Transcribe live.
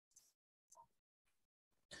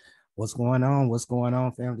What's going on? What's going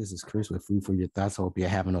on, fam? This is Chris with Food for Your Thoughts. Hope you're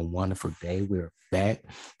having a wonderful day. We're back,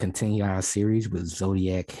 continue our series with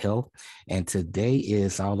Zodiac Health. And today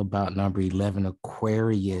is all about number 11,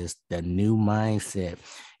 Aquarius, the new mindset.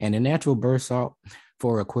 And the natural birth salt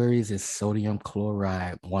for Aquarius is sodium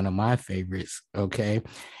chloride, one of my favorites. Okay.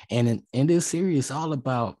 And in this series, it's all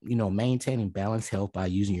about, maintaining balanced health by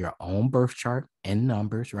using your own birth chart and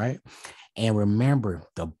numbers, right? And remember,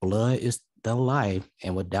 the blood is the life,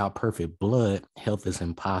 and without perfect blood, health is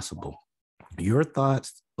impossible. Your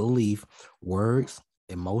thoughts, belief, words,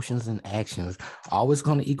 emotions, and actions always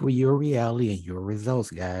going to equal your reality and your results,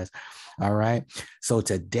 guys. All right. So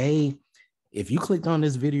today, if you clicked on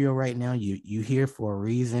this video right now, you here for a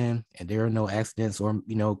reason, and there are no accidents or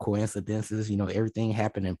coincidences. Everything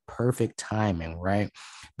happened in perfect timing, right?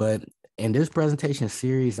 But in this presentation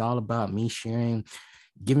series, all about me sharing,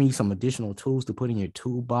 giving you some additional tools to put in your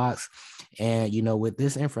toolbox. And, with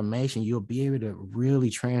this information, you'll be able to really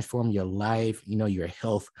transform your life, your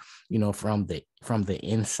health, from the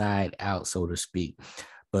inside out, so to speak.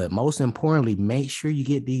 But most importantly, make sure you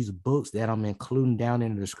get these books that I'm including down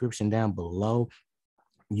in the description down below.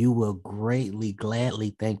 You will gladly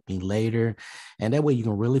thank me later. And that way you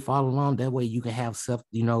can really follow along. That way you can have self,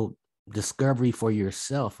 discovery for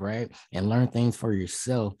yourself, right? And learn things for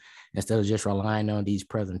yourself instead of just relying on these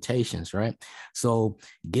presentations, right? So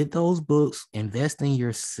get those books, invest in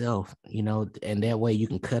yourself, and that way you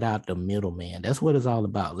can cut out the middleman. That's what it's all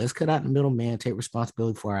about. Let's cut out the middleman, take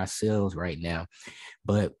responsibility for ourselves right now.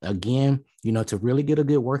 But again, to really get a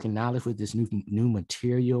good working knowledge with this new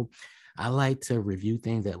material, I like to review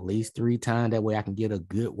things at least 3 times. That way I can get a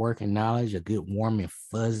good working knowledge, a good warm and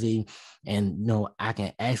fuzzy, and I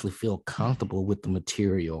can actually feel comfortable with the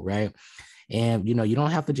material, right? And you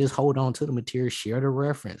don't have to just hold on to the material, share the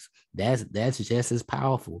reference. That's just as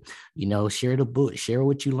powerful. Share the book, share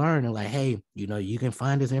what you learn, and like, hey, you can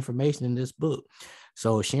find this information in this book.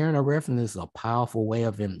 So sharing a reference is a powerful way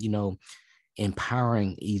of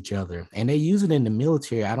empowering each other. And they use it in the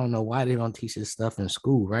military. I don't know why they don't teach this stuff in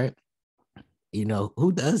school, right?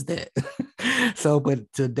 Who does that? So,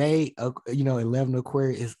 but today, 11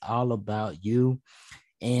 Aquarius is all about you.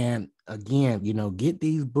 And again, get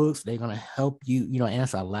these books. They're going to help you,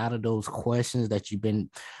 answer a lot of those questions that you've been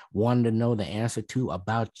wanting to know the answer to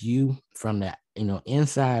about you from the,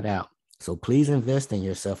 inside out. So please invest in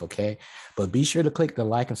yourself, okay? But be sure to click the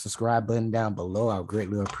like and subscribe button down below. I'll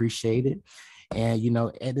greatly appreciate it. And,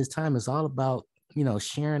 at this time, it's all about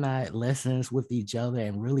sharing our lessons with each other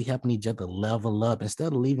and really helping each other level up instead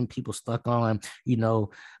of leaving people stuck on,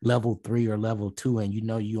 level 3 or level 2, and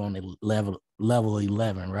you on the level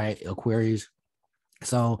 11, right, Aquarius?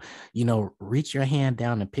 So, reach your hand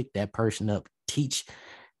down and pick that person up. Teach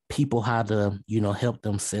people how to, help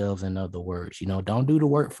themselves. In other words, don't do the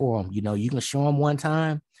work for them. You can show them one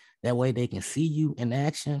time. That way they can see you in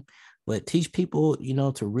action, but teach people,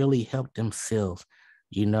 to really help themselves,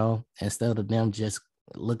 instead of them just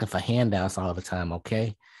looking for handouts all the time.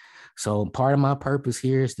 Okay. So part of my purpose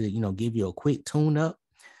here is to, give you a quick tune up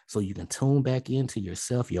so you can tune back into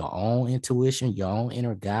yourself, your own intuition, your own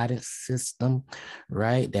inner guidance system,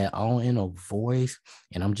 right? That own inner voice.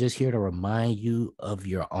 And I'm just here to remind you of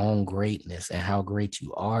your own greatness and how great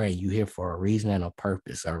you are. And you're here for a reason and a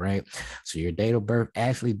purpose. All right. So your date of birth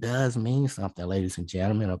actually does mean something, ladies and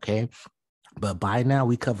gentlemen. Okay. But by now,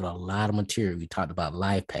 we covered a lot of material. We talked about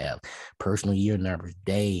life path, personal year numbers,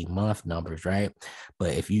 day, month numbers, right?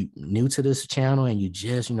 But if you new to this channel and you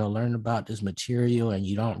just, learn about this material and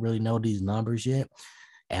you don't really know these numbers yet,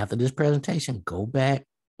 after this presentation, go back.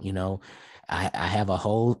 I have a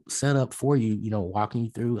whole setup for you, walking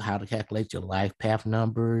you through how to calculate your life path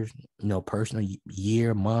numbers, personal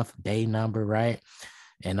year, month, day number, right?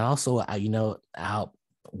 And also, I'll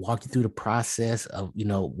walk you through the process of,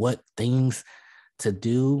 what things to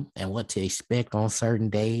do and what to expect on certain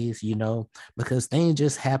days, because things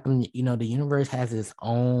just happen. The universe has its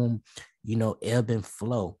own, ebb and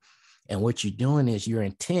flow. And what you're doing is your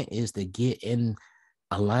intent is to get in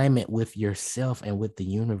alignment with yourself and with the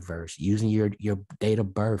universe using your date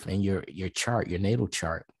of birth and your chart, your natal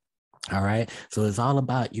chart. All right. So it's all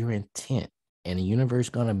about your intent. And the universe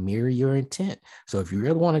is going to mirror your intent. So if you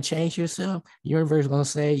really want to change yourself, the universe is going to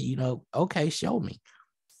say, okay, show me.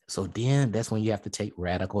 So then that's when you have to take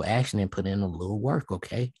radical action and put in a little work,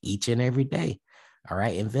 okay? Each and every day. All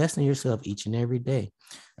right. Invest in yourself each and every day.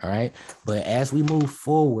 All right. But as we move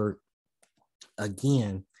forward,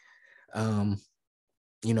 again,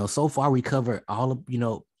 so far we covered all of,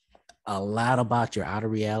 a lot about your outer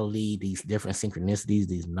reality, these different synchronicities,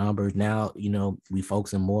 these numbers. Now, we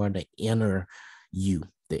focusing more on the inner you,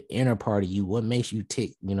 the inner part of you, what makes you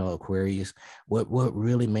tick, Aquarius, what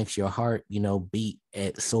really makes your heart, beat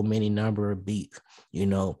at so many number of beats,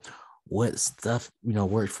 what stuff,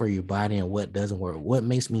 works for your body and what doesn't work, what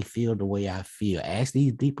makes me feel the way I feel. Ask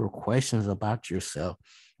these deeper questions about yourself.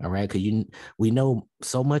 All right. Because we know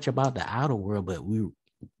so much about the outer world, but we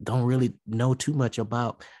don't really know too much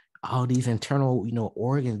about all these internal,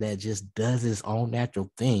 organs that just does its own natural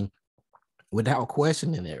thing without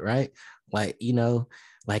questioning it, right? Like,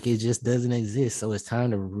 like it just doesn't exist. So it's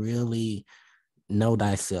time to really know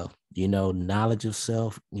thyself, knowledge of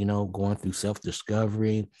self, going through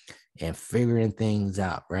self-discovery and figuring things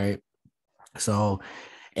out, right? So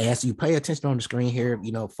as you pay attention on the screen here,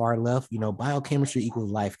 far left, biochemistry equals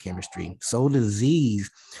life chemistry. So disease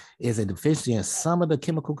is a deficiency in some of the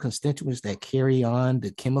chemical constituents that carry on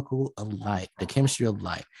the chemistry of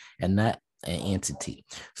life, and not an entity.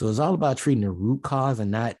 So it's all about treating the root cause and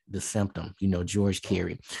not the symptom, George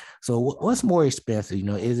Carey. So what's more expensive,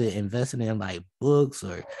 is it investing in like books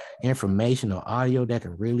or information or audio that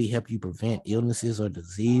can really help you prevent illnesses or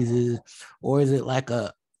diseases? Or is it like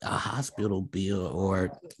a hospital bill,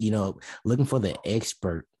 or looking for the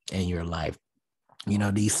expert in your life,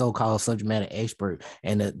 these so-called subject matter expert?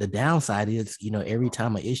 And the downside is, every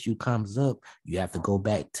time an issue comes up, you have to go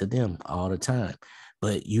back to them all the time.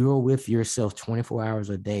 But you're with yourself 24 hours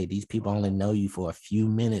a day. These people only know you for a few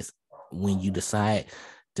minutes when you decide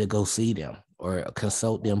to go see them or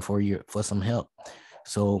consult them for some help.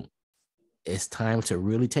 So it's time to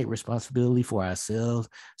really take responsibility for ourselves,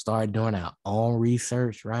 start doing our own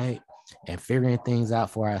research, right? And figuring things out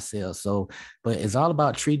for ourselves. So, but it's all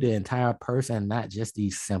about treating the entire person, not just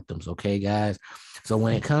these symptoms. Okay, guys. So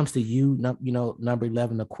when it comes to you, number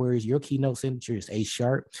 11 Aquarius, your keynote signature is A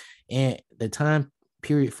sharp. And the time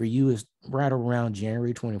period for you is right around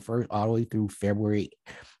January 21st, all the way through February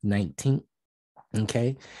 19th.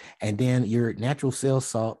 Okay. And then your natural cell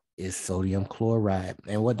salt is sodium chloride.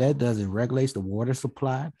 And what that does is regulates the water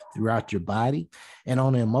supply throughout your body. And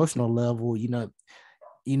on an emotional level,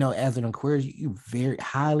 as an Aquarius, you're very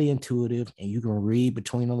highly intuitive and you can read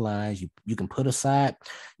between the lines. You can put aside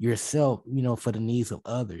yourself, for the needs of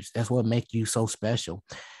others. That's what makes you so special.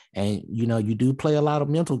 And, you do play a lot of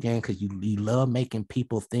mental game because you love making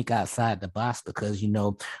people think outside the box because,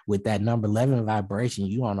 with that number 11 vibration,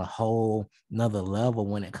 you on a whole another level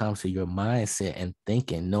when it comes to your mindset and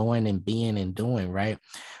thinking, knowing and being and doing, right?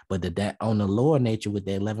 But that on the lower nature with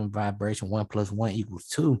the 11 vibration, 1 + 1 =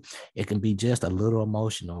 2, it can be just a little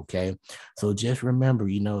emotional, okay? So just remember,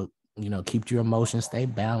 keep your emotions, stay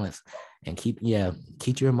balanced, and keep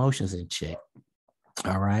your emotions in check.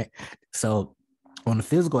 All right. So on the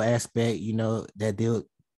physical aspect,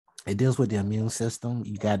 it deals with the immune system.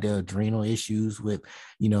 You got the adrenal issues with,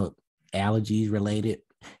 allergies related.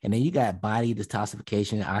 And then you got body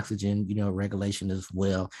detoxification, oxygen, regulation as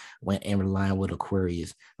well when in line with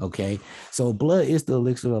Aquarius. Okay. So blood is the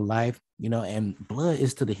elixir of life, and blood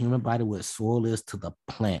is to the human body what soil is to the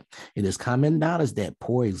plant. It is common knowledge that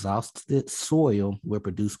poor, exhausted soil will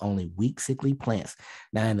produce only weak, sickly plants.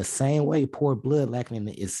 Now, in the same way, poor blood lacking in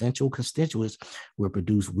the essential constituents will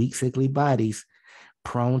produce weak, sickly bodies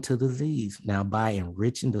prone to disease. Now, by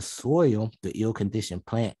enriching the soil, the ill-conditioned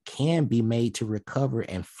plant can be made to recover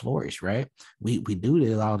and flourish, right? We do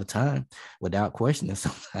this all the time without questioning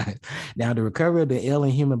sometimes. Now, the recovery of the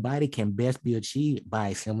ailing human body can best be achieved by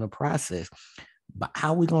a similar process. But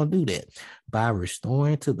how are we going to do that? By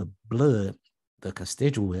restoring to the blood the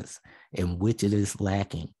constituents in which it is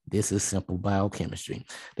lacking. This is simple biochemistry,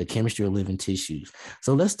 the chemistry of living tissues.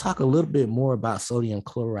 So let's talk a little bit more about sodium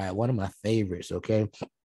chloride, one of my favorites, okay?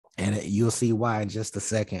 And you'll see why in just a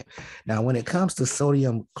second. Now, when it comes to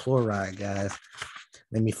sodium chloride, guys,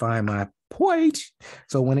 let me find my point.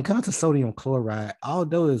 So when it comes to sodium chloride,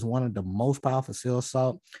 although it's one of the most powerful cell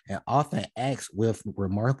salt and often acts with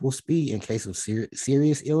remarkable speed in case of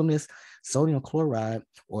serious illness, sodium chloride,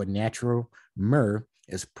 or natural myrrh,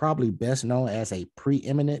 is probably best known as a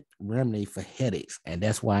preeminent remedy for headaches. And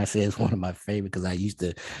that's why I say it's one of my favorite, because I used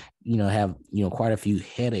to, have, quite a few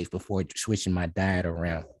headaches before switching my diet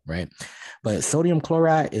around, right? But sodium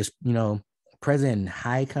chloride is, present in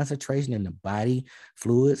high concentration in the body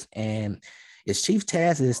fluids, and its chief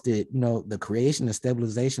task is the creation and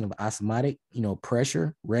stabilization of osmotic,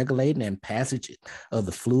 pressure, regulating and passage of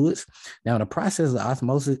the fluids. Now, the process of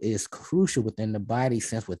osmosis is crucial within the body,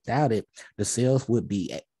 since without it, the cells would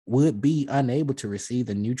be unable to receive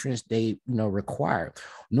the nutrients they require,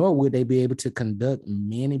 nor would they be able to conduct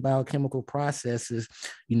many biochemical processes,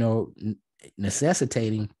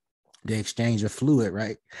 necessitating the exchange of fluid,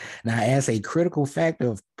 right? Now, as a critical factor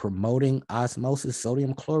of promoting osmosis,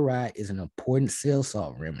 sodium chloride is an important cell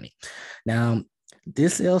salt remedy. Now,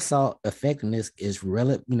 this cell salt effectiveness is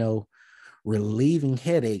relieving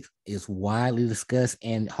headaches is widely discussed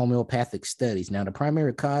in homeopathic studies. Now, the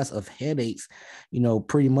primary cause of headaches,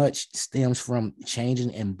 pretty much stems from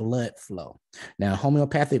changing in blood flow. Now,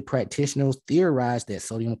 homeopathic practitioners theorize that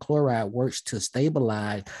sodium chloride works to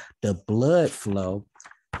stabilize the blood flow,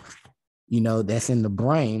 that's in the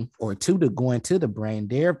brain or to the going to the brain,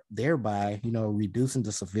 thereby, reducing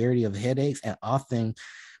the severity of headaches and often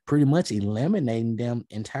pretty much eliminating them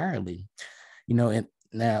entirely. And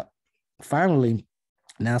now, finally,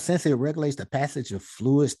 since it regulates the passage of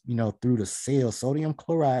fluids, through the cell, sodium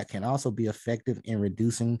chloride can also be effective in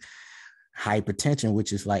reducing hypertension,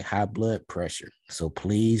 which is like high blood pressure. So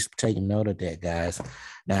please take note of that, guys.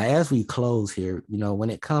 Now, as we close here, when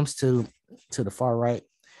it comes to the far right,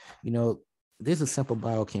 this is simple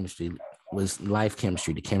biochemistry, was life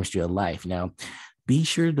chemistry, the chemistry of life. Now, be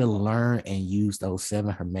sure to learn and use those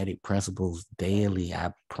 7 Hermetic principles daily.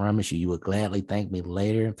 I promise you will gladly thank me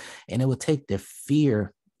later. And it will take the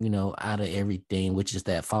fear, out of everything, which is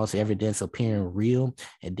that false evidence appearing real.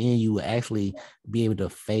 And then you will actually be able to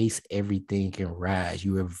face everything and rise.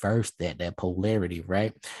 You reverse that polarity,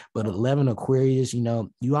 right? But 11 Aquarius, you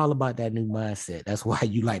all about that new mindset. That's why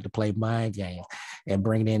you like to play mind games and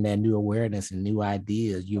bring in that new awareness and new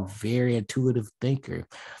ideas. You're a very intuitive thinker,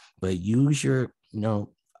 but use your,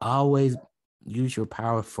 always use your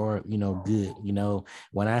power for, good.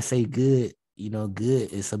 When I say good,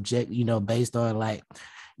 good is subject, based on like,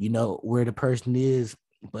 where the person is,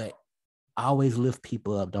 but always lift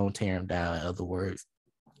people up, don't tear them down, in other words.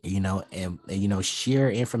 And share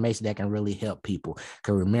information that can really help people.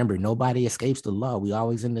 Because remember, nobody escapes the law. We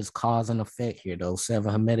always in this cause and effect here, those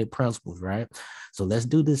 7 Hermetic principles, right? So let's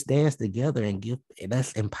do this dance together and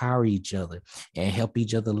let's empower each other and help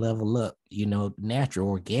each other level up, natural,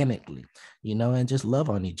 organically, and just love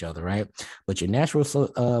on each other, right? But your natural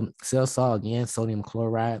cell salt, again, sodium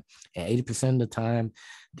chloride, and 80% of the time,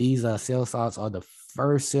 these cell salts are the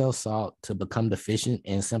first cell salt to become deficient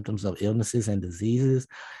in symptoms of illnesses and diseases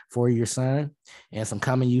for your sign. And some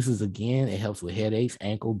common uses, again, it helps with headaches,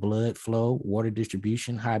 ankle, blood flow, water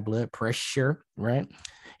distribution, high blood pressure, right?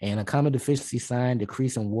 And a common deficiency sign,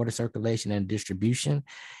 decrease in water circulation and distribution,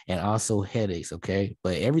 and also headaches, okay?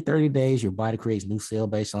 But every 30 days, your body creates new cell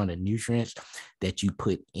based on the nutrients that you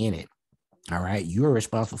put in it. All right. You're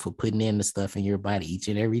responsible for putting in the stuff in your body each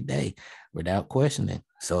and every day without questioning.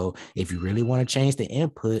 So if you really want to change the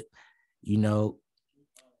input, you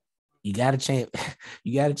got to change,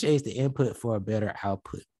 you got to change the input for a better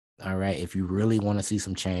output. All right. If you really want to see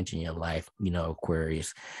some change in your life,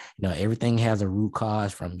 Aquarius, everything has a root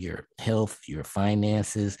cause, from your health, your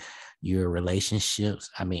finances, your relationships.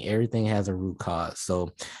 I mean, everything has a root cause. So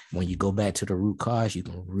when you go back to the root cause, you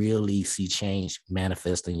can really see change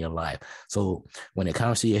manifest in your life. So when it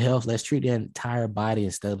comes to your health, let's treat the entire body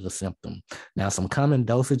instead of the symptom. Now, some common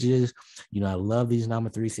dosages, I love these number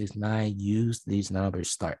 369. Use these numbers.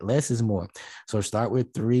 Start less is more. So start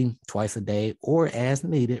with 3 twice a day or as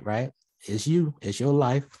needed, right? It's your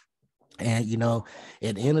life. And,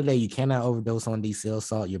 at the end of the day, you cannot overdose on these cell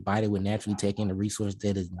salt. Your body would naturally take in the resource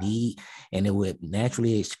that it needs, and it would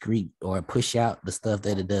naturally excrete or push out the stuff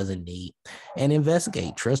that it doesn't need. And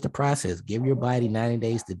investigate. Trust the process. Give your body 90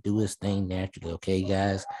 days to do its thing naturally. Okay,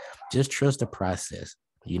 guys? Just trust the process,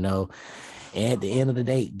 And at the end of the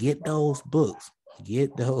day, get those books.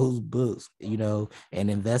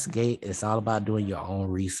 And investigate. It's all about doing your own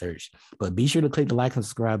research. But be sure to click the like and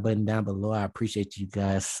subscribe button down below. I appreciate you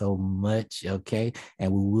guys so much. Okay.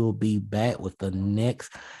 And we will be back with the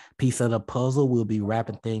next piece of the puzzle. We'll be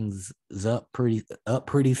wrapping things up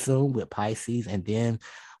pretty soon with Pisces. And then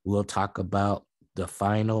we'll talk about the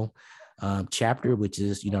final chapter, which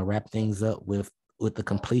is, wrap things up with the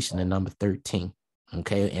completion in number 13.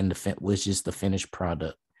 Okay. And which is the finished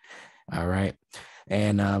product. All right.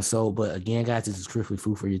 And but again, guys, this is Chris with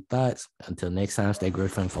Food for Your Thoughts. Until next time, stay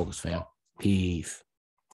grateful and focused, fam. Peace.